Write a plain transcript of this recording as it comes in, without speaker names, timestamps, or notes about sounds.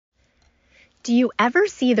Do you ever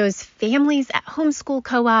see those families at homeschool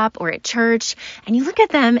co-op or at church, and you look at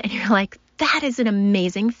them and you're like, that is an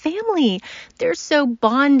amazing family. They're so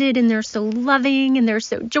bonded and they're so loving and they're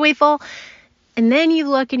so joyful. And then you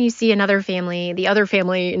look and you see another family, the other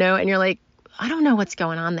family, and you're like, I don't know what's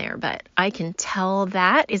going on there, but I can tell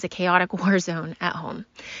that is a chaotic war zone at home.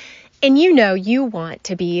 And you want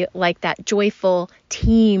to be like that joyful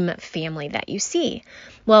team family that you see.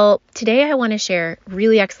 Well, today I want to share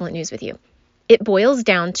really excellent news with you. It boils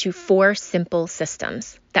down to 4 simple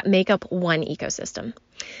systems that make up one ecosystem.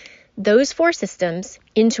 Those 4 systems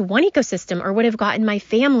into one ecosystem are what have gotten my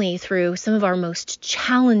family through some of our most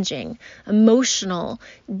challenging, emotional,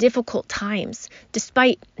 difficult times,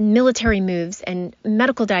 despite military moves and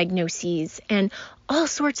medical diagnoses and all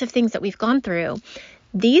sorts of things that we've gone through.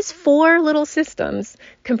 These 4 little systems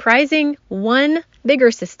comprising one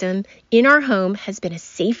bigger system in our home has been a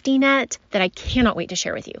safety net that I cannot wait to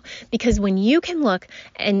share with you. Because when you can look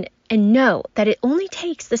and know that it only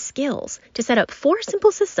takes the skills to set up 4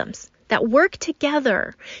 simple systems that work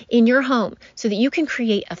together in your home so that you can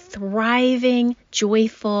create a thriving,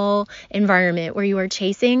 joyful environment where you are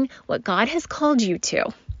chasing what God has called you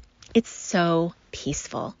to, it's so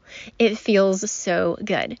peaceful. It feels so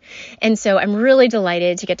good. And so I'm really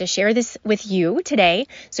delighted to get to share this with you today.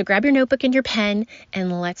 So grab your notebook and your pen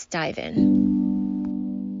and let's dive in.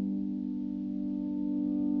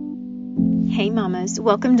 Hey mamas,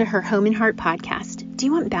 welcome to Her Home and Heart podcast. Do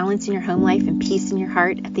you want balance in your home life and peace in your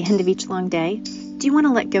heart at the end of each long day? Do you want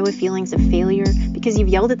to let go of feelings of failure because you've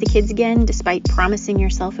yelled at the kids again despite promising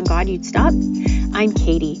yourself and God you'd stop? I'm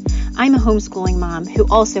Katie. I'm a homeschooling mom who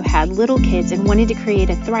also had little kids and wanted to create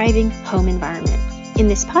a thriving home environment. In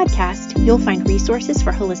this podcast, you'll find resources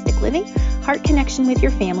for holistic living, heart connection with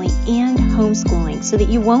your family, and homeschooling so that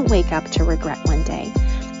you won't wake up to regret one day.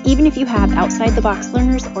 Even if you have outside-the-box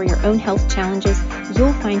learners or your own health challenges,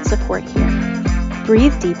 you'll find support here.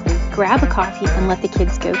 Breathe deeply, grab a coffee, and let the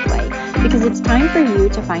kids go play, because it's time for you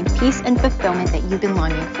to find peace and fulfillment that you've been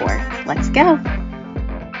longing for. Let's go.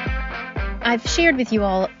 I've shared with you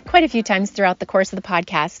all quite a few times throughout the course of the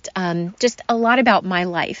podcast, just a lot about my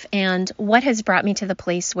life and what has brought me to the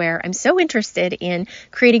place where I'm so interested in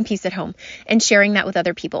creating peace at home and sharing that with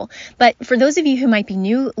other people. But for those of you who might be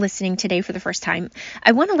new listening today for the first time,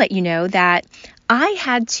 I want to let you know that I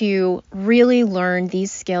had to really learn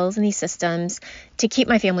these skills and these systems to keep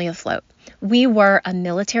my family afloat. We were a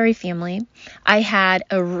military family. I had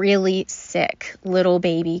a really sick little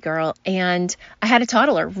baby girl, and I had a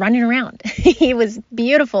toddler running around. He was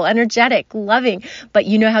beautiful, energetic, loving, but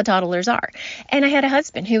you know how toddlers are. And I had a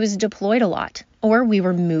husband who was deployed a lot, or we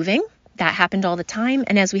were moving. That happened all the time.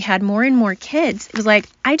 And as we had more and more kids, it was like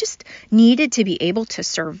I just needed to be able to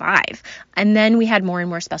survive. And then we had more and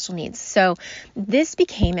more special needs. So this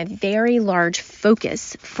became a very large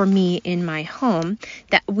focus for me in my home,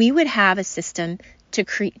 that we would have a system to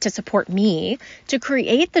support me, to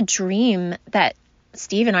create the dream that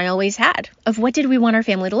Steve and I always had of what did we want our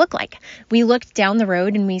family to look like. We looked down the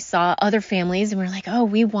road and we saw other families and we're like, oh,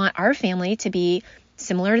 we want our family to be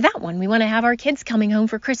similar to that one. We want to have our kids coming home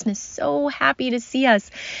for Christmas so happy to see us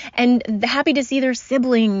and happy to see their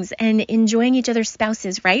siblings and enjoying each other's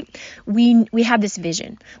spouses, right? We have this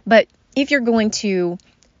vision. But if you're going to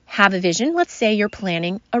have a vision, let's say you're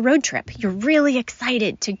planning a road trip. You're really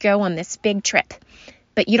excited to go on this big trip,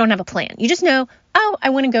 but you don't have a plan. You just know, oh, I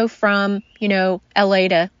want to go from, LA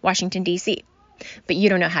to Washington, D.C. But you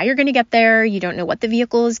don't know how you're going to get there. You don't know what the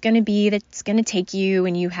vehicle is going to be that's going to take you,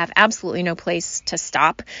 and you have absolutely no place to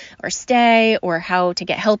stop or stay or how to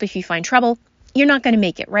get help if you find trouble. You're not going to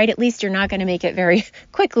make it, right? At least you're not going to make it very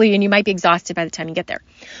quickly, and you might be exhausted by the time you get there.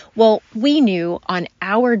 Well, we knew on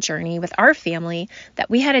our journey with our family that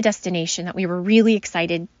we had a destination that we were really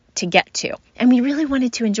excited to get to, and we really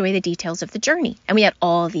wanted to enjoy the details of the journey. And we had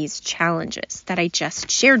all these challenges that I just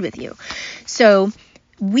shared with you. So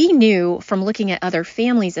we knew from looking at other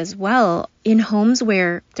families as well, in homes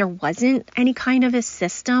where there wasn't any kind of a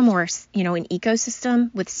system or, an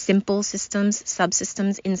ecosystem with simple systems,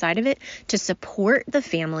 subsystems inside of it to support the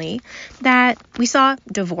family, that we saw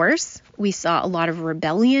divorce, we saw a lot of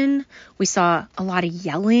rebellion, we saw a lot of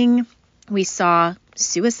yelling, we saw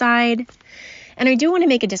suicide. And I do want to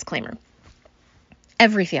make a disclaimer.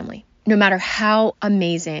 Every family, no matter how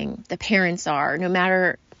amazing the parents are, no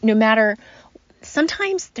matter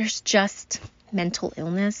sometimes there's just mental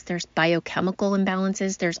illness, there's biochemical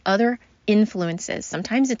imbalances, there's other influences.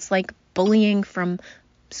 Sometimes it's like bullying from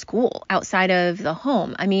school, outside of the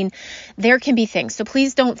home. I mean, there can be things. So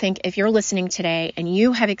please don't think, if you're listening today and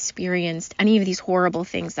you have experienced any of these horrible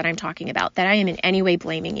things that I'm talking about, that I am in any way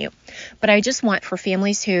blaming you. But I just want for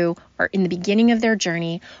families who are in the beginning of their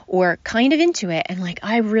journey or kind of into it and like,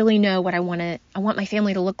 I really know what I want my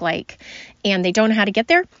family to look like, and they don't know how to get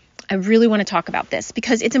there. I really want to talk about this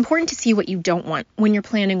because it's important to see what you don't want when you're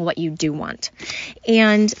planning what you do want.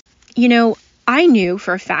 And, I knew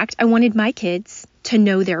for a fact I wanted my kids to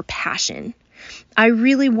know their passion. I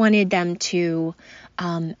really wanted them to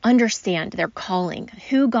understand their calling,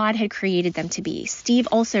 who God had created them to be. Steve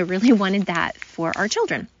also really wanted that for our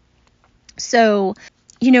children. So,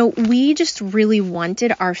 we just really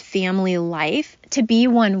wanted our family life to be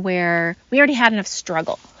one where we already had enough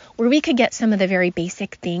struggle, where we could get some of the very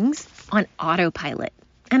basic things on autopilot.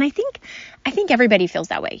 And I think everybody feels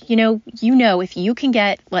that way. If you can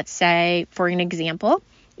get, let's say, for an example,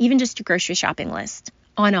 even just your grocery shopping list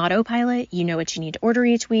on autopilot, you know what you need to order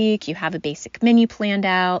each week, you have a basic menu planned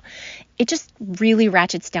out, it just really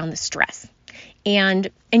ratchets down the stress. And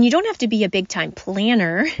you don't have to be a big time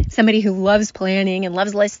planner, somebody who loves planning and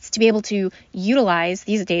loves lists, to be able to utilize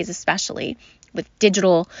these days, especially with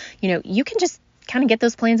digital, you can just kind of get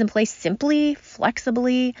those plans in place simply,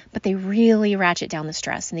 flexibly, but they really ratchet down the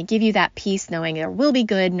stress and they give you that peace knowing there will be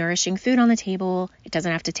good, nourishing food on the table. It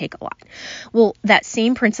doesn't have to take a lot. Well, that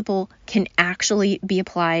same principle can actually be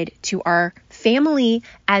applied to our family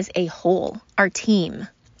as a whole, our team,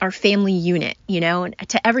 our family unit, and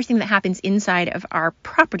to everything that happens inside of our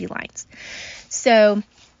property lines. So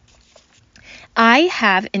I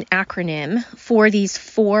have an acronym for these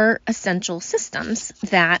 4 essential systems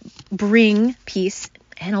that bring peace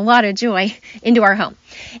and a lot of joy into our home.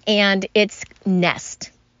 And it's NEST,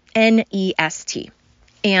 N-E-S-T.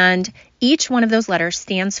 And each one of those letters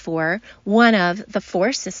stands for one of the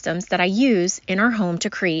 4 systems that I use in our home to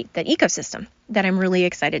create that ecosystem that I'm really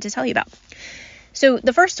excited to tell you about. So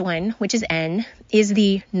the first one, which is N, is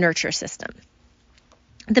the nurture system.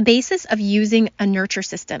 The basis of using a nurture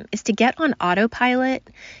system is to get on autopilot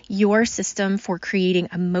your system for creating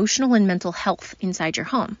emotional and mental health inside your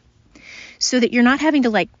home so that you're not having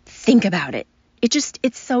to think about it.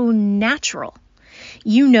 It's so natural.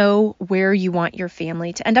 You know where you want your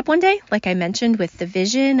family to end up one day, like I mentioned, with the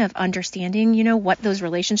vision of understanding, what those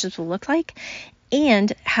relationships will look like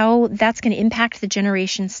and how that's going to impact the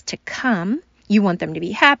generations to come. You want them to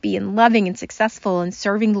be happy and loving and successful and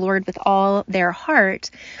serving the Lord with all their heart.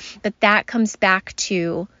 But that comes back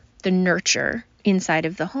to the nurture inside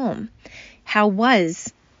of the home. How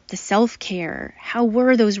was the self-care? How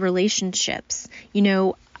were those relationships?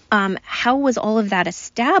 How was all of that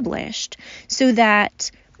established so that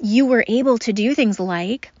you were able to do things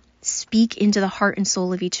like speak into the heart and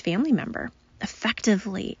soul of each family member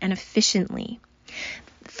effectively and efficiently?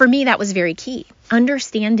 For me, that was very key.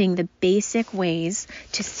 Understanding the basic ways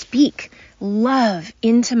to speak love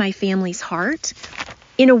into my family's heart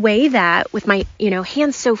in a way that with my,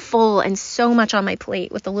 hands so full and so much on my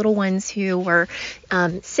plate with the little ones who were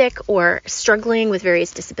sick or struggling with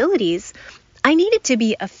various disabilities, I needed to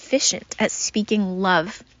be efficient at speaking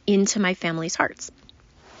love into my family's hearts.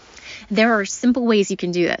 There are simple ways you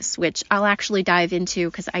can do this, which I'll actually dive into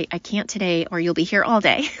because I can't today or you'll be here all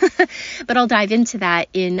day, but I'll dive into that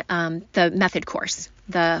in the method course,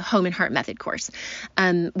 the Home and Heart Method course,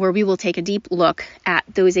 where we will take a deep look at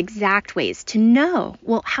those exact ways to know,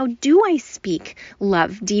 well, how do I speak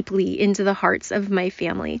love deeply into the hearts of my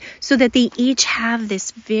family so that they each have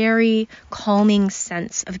this very calming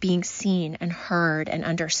sense of being seen and heard and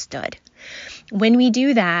understood. When we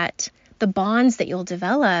do that, the bonds that you'll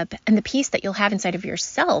develop and the peace that you'll have inside of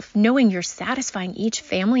yourself, knowing you're satisfying each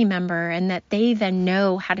family member and that they then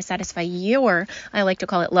know how to satisfy your, I like to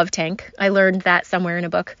call it love tank. I learned that somewhere in a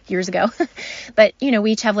book years ago. But,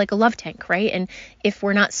 we each have a love tank, right? And if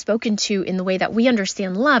we're not spoken to in the way that we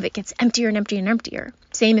understand love, it gets emptier and emptier and emptier.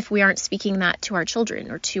 Same if we aren't speaking that to our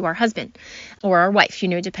children or to our husband or our wife,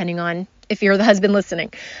 depending on if you're the husband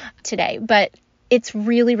listening today. But it's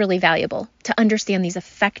really, really valuable to understand these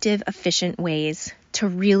effective, efficient ways to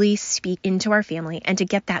really speak into our family and to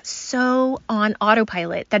get that so on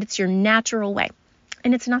autopilot that it's your natural way.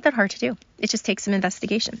 And it's not that hard to do. It just takes some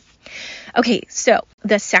investigation. Okay, so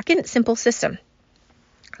the second simple system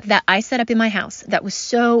that I set up in my house that was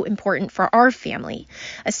so important for our family,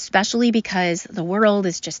 especially because the world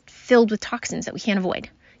is just filled with toxins that we can't avoid.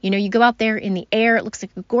 You go out there in the air, it looks like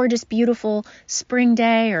a gorgeous, beautiful spring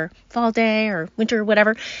day or fall day or winter or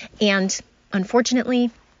whatever. And unfortunately,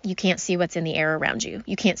 you can't see what's in the air around you.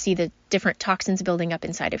 You can't see the different toxins building up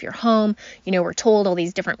inside of your home. We're told all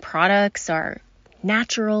these different products are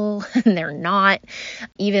natural, and they're not.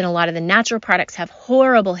 Even a lot of the natural products have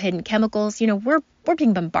horrible hidden chemicals. We're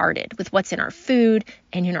being bombarded with what's in our food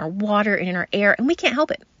and in our water and in our air, and we can't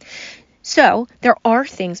help it. So there are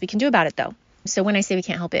things we can do about it, though. So when I say we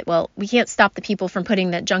can't help it, well, we can't stop the people from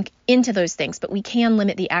putting that junk into those things, but we can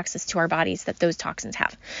limit the access to our bodies that those toxins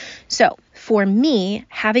have. So for me,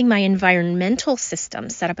 having my environmental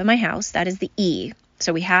system set up in my house, that is the E.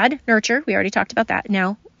 So we had nurture, we already talked about that.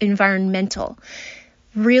 Now environmental,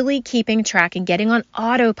 really keeping track and getting on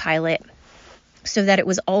autopilot so that it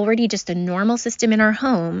was already just a normal system in our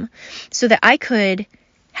home, so that I could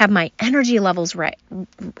have my energy levels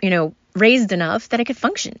raised enough that I could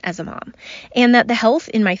function as a mom, and that the health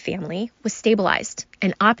in my family was stabilized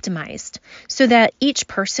and optimized so that each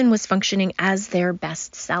person was functioning as their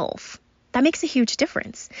best self. That makes a huge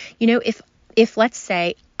difference. If let's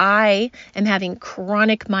say I am having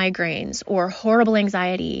chronic migraines or horrible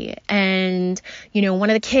anxiety, and one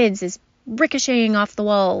of the kids is ricocheting off the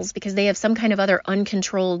walls because they have some kind of other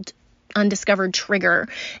uncontrolled, undiscovered trigger,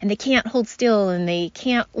 and they can't hold still and they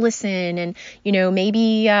can't listen, and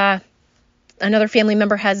maybe another family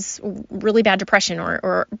member has really bad depression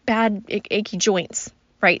or bad achy joints,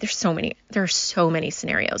 right? There are so many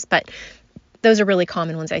scenarios, but those are really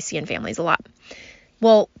common ones I see in families a lot.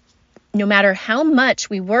 Well, no matter how much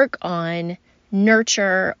we work on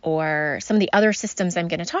nurture or some of the other systems I'm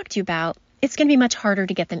going to talk to you about, it's going to be much harder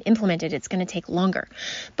to get them implemented. It's going to take longer.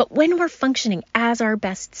 But when we're functioning as our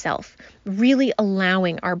best self, really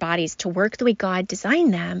allowing our bodies to work the way God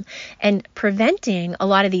designed them and preventing a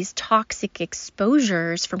lot of these toxic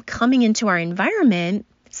exposures from coming into our environment,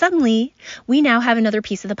 suddenly we now have another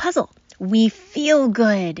piece of the puzzle. We feel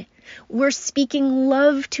good. We're speaking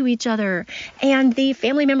love to each other, and the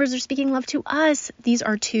family members are speaking love to us. These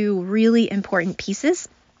are two really important pieces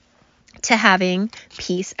to having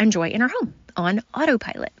peace and joy in our home on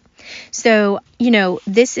autopilot. So,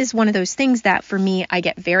 this is one of those things that for me, I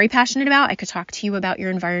get very passionate about. I could talk to you about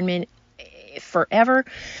your environment forever.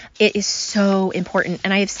 It is so important.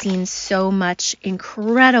 And I have seen so much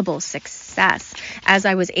incredible success as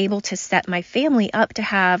I was able to set my family up to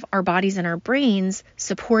have our bodies and our brains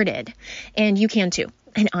supported. And you can too.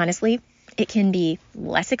 And honestly, it can be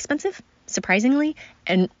less expensive, surprisingly,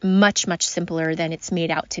 and much, much simpler than it's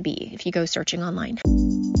made out to be if you go searching online.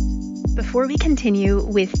 Before we continue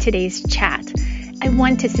with today's chat, I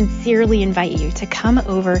want to sincerely invite you to come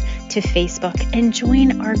over to Facebook and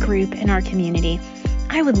join our group and our community.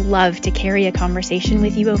 I would love to carry a conversation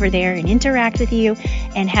with you over there and interact with you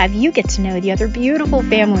and have you get to know the other beautiful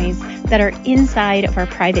families that are inside of our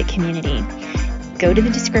private community. Go to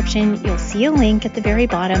the description, you'll see a link at the very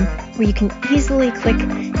bottom where you can easily click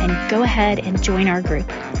and go ahead and join our group.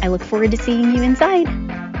 I look forward to seeing you inside.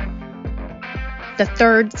 The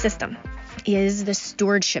third system is the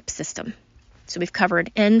stewardship system. So we've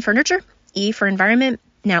covered N for nurture, E for environment,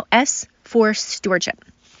 now S for stewardship.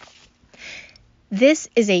 This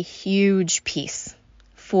is a huge piece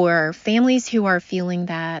for families who are feeling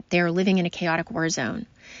that they're living in a chaotic war zone.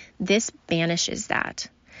 This banishes that.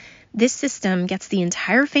 This system gets the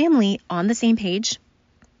entire family on the same page.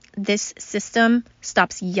 This system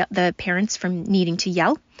stops the parents from needing to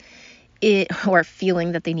yell or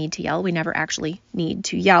feeling that they need to yell. We never actually need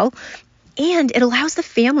to yell. And it allows the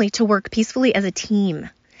family to work peacefully as a team.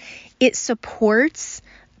 It supports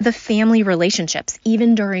the family relationships,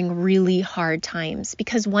 even during really hard times,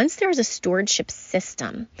 because once there's a stewardship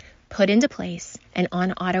system put into place and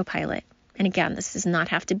on autopilot, and again, this does not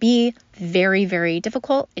have to be very, very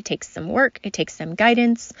difficult. It takes some work. It takes some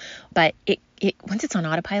guidance, but it once it's on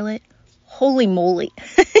autopilot, holy moly,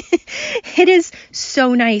 it is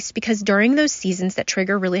so nice, because during those seasons that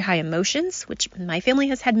trigger really high emotions, which my family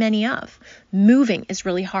has had many of, moving is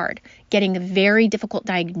really hard. Getting a very difficult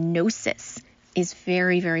diagnosis is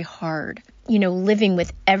very, very hard. Living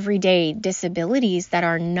with everyday disabilities that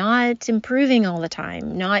are not improving all the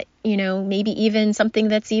time, not, maybe even something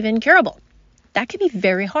that's even curable. That can be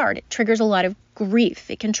very hard. It triggers a lot of grief.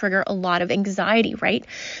 It can trigger a lot of anxiety, right?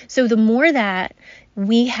 So the more that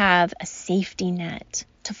we have a safety net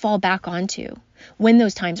to fall back onto when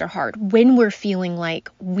those times are hard, when we're feeling like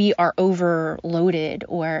we are overloaded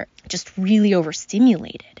or just really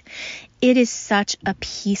overstimulated, it is such a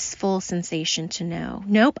peaceful sensation to know,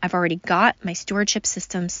 nope, I've already got my stewardship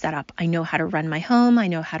system set up. I know how to run my home. I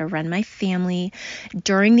know how to run my family.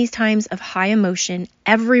 During these times of high emotion,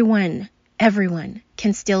 everyone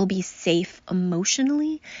can still be safe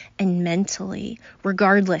emotionally and mentally,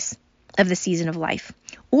 regardless of the season of life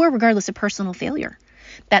or regardless of personal failure.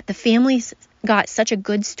 That the family's got such a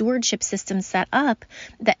good stewardship system set up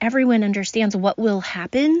that everyone understands what will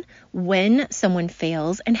happen when someone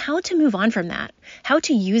fails and how to move on from that, how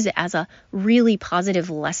to use it as a really positive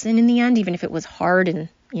lesson in the end, even if it was hard and,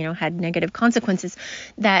 had negative consequences,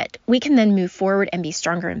 that we can then move forward and be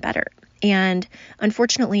stronger and better. And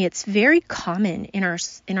unfortunately, it's very common in our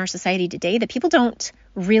society today that people don't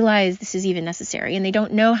realize this is even necessary, and they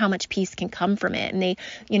don't know how much peace can come from it. And they,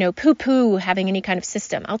 poo-poo having any kind of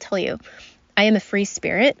system. I'll tell you, I am a free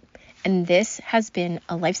spirit, and this has been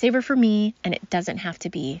a lifesaver for me, and it doesn't have to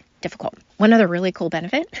be difficult. One other really cool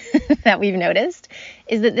benefit that we've noticed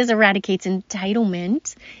is that this eradicates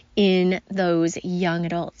entitlement in those young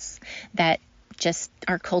adults that just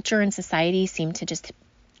our culture and society seem to just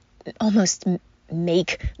almost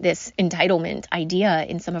make this entitlement idea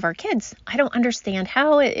in some of our kids. I don't understand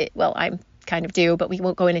how I kind of do, but we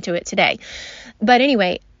won't go into it today. But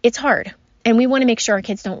anyway, it's hard. And we want to make sure our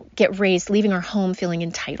kids don't get raised leaving our home feeling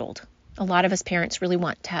entitled. A lot of us parents really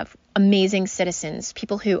want to have amazing citizens,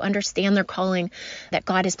 people who understand their calling that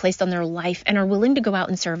God has placed on their life and are willing to go out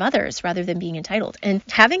and serve others rather than being entitled. And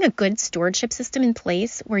having a good stewardship system in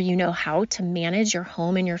place where you know how to manage your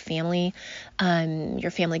home and your family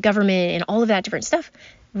government and all of that different stuff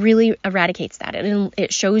really eradicates that. And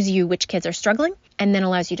it shows you which kids are struggling and then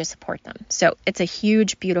allows you to support them. So it's a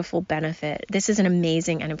huge, beautiful benefit. This is an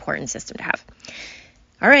amazing and important system to have.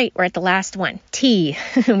 All right, we're at the last one. T.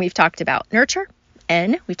 We've talked about nurture.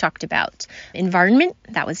 N. We've talked about environment.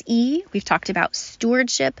 That was E. We've talked about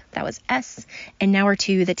stewardship. That was S. And now we're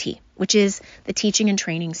to the T, which is the teaching and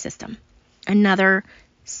training system. Another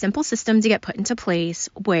simple system to get put into place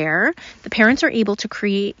where the parents are able to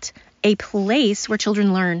create a place where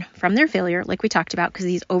children learn from their failure, like we talked about, because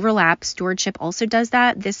these overlap. Stewardship also does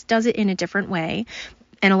that. This does it in a different way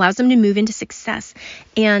and allows them to move into success.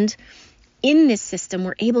 And in this system,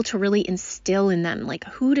 we're able to really instill in them, like,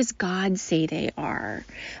 who does God say they are?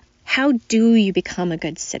 How do you become a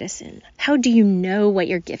good citizen? How do you know what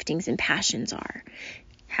your giftings and passions are?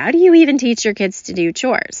 How do you even teach your kids to do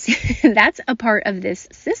chores? That's a part of this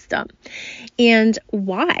system. And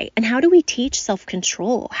why? And how do we teach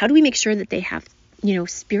self-control? How do we make sure that they have,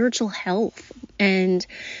 spiritual health? And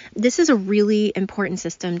this is a really important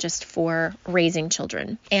system just for raising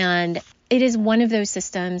children. And it is one of those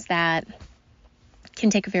systems that can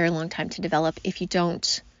take a very long time to develop if you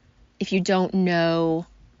don't know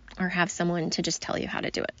or have someone to just tell you how to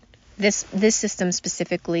do it. This system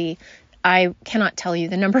specifically, I cannot tell you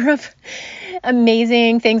the number of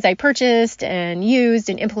amazing things I purchased and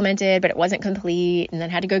used and implemented, but it wasn't complete, and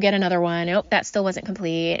then had to go get another one. Oh, that still wasn't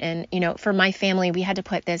complete. And, for my family, we had to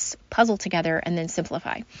put this puzzle together and then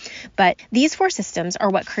simplify. But these 4 systems are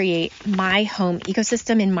what create my home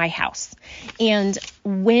ecosystem in my house. And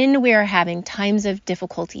when we're having times of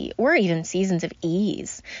difficulty or even seasons of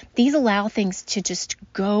ease, these allow things to just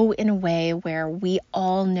go in a way where we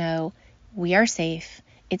all know we are safe.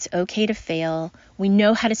 It's okay to fail. We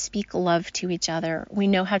know how to speak love to each other. We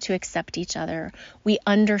know how to accept each other. We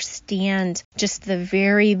understand just the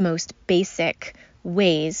very most basic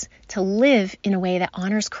ways to live in a way that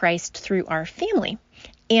honors Christ through our family.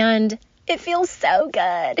 And it feels so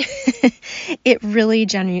good. It really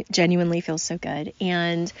genuinely feels so good.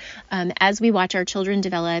 And as we watch our children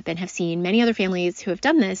develop and have seen many other families who have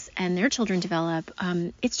done this and their children develop,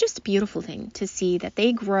 it's just a beautiful thing to see that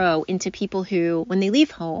they grow into people who, when they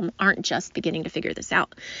leave home, aren't just beginning to figure this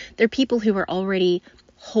out. They're people who are already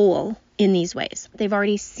whole in these ways. They've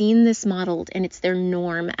already seen this modeled and it's their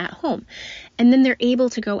norm at home. And then they're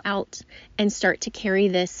able to go out and start to carry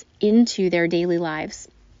this into their daily lives.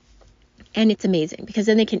 And it's amazing because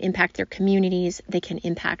then they can impact their communities, they can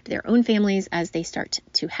impact their own families as they start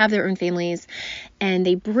to have their own families, and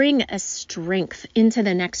they bring a strength into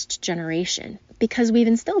the next generation because we've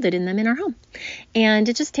instilled it in them in our home. And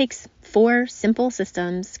it just takes 4 simple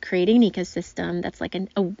systems, creating an ecosystem that's like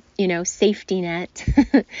a safety net.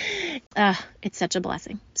 It's such a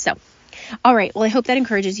blessing. So, all right. Well, I hope that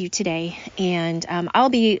encourages you today. And I'll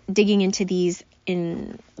be digging into these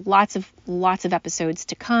in lots of episodes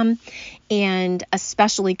to come, and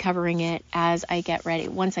especially covering it once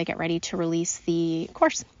I get ready to release the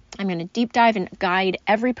course. I'm going to deep dive and guide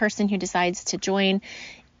every person who decides to join.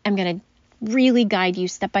 I'm going to really guide you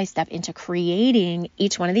step by step into creating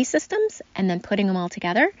each one of these systems and then putting them all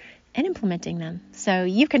together and implementing them so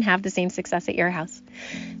you can have the same success at your house.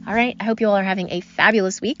 All right. I hope you all are having a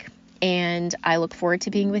fabulous week, and I look forward to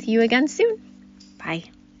being with you again soon. Bye.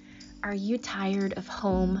 Are you tired of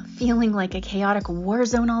home feeling like a chaotic war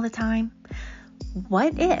zone all the time?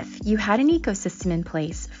 What if you had an ecosystem in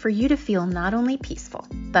place for you to feel not only peaceful,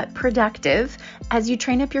 but productive as you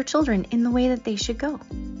train up your children in the way that they should go?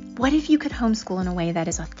 What if you could homeschool in a way that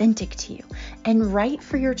is authentic to you and right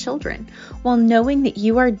for your children, while knowing that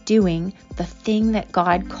you are doing the thing that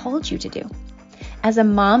God called you to do? As a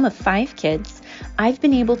mom of 5 kids, I've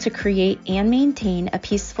been able to create and maintain a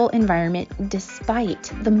peaceful environment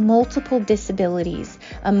despite the multiple disabilities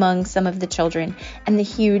among some of the children and the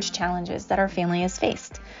huge challenges that our family has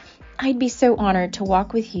faced. I'd be so honored to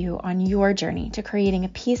walk with you on your journey to creating a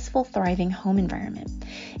peaceful, thriving home environment.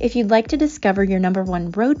 If you'd like to discover your number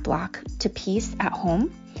one roadblock to peace at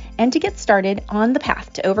home and to get started on the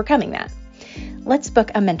path to overcoming that, let's book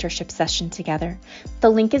a mentorship session together. The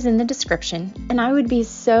link is in the description, and I would be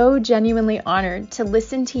so genuinely honored to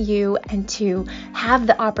listen to you and to have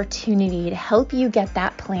the opportunity to help you get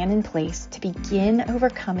that plan in place to begin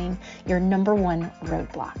overcoming your number one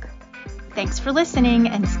roadblock. Thanks for listening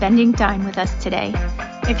and spending time with us today.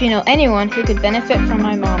 If you know anyone who could benefit from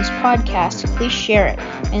my mom's podcast, please share it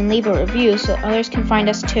and leave a review so others can find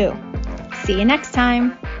us too. See you next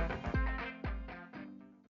time.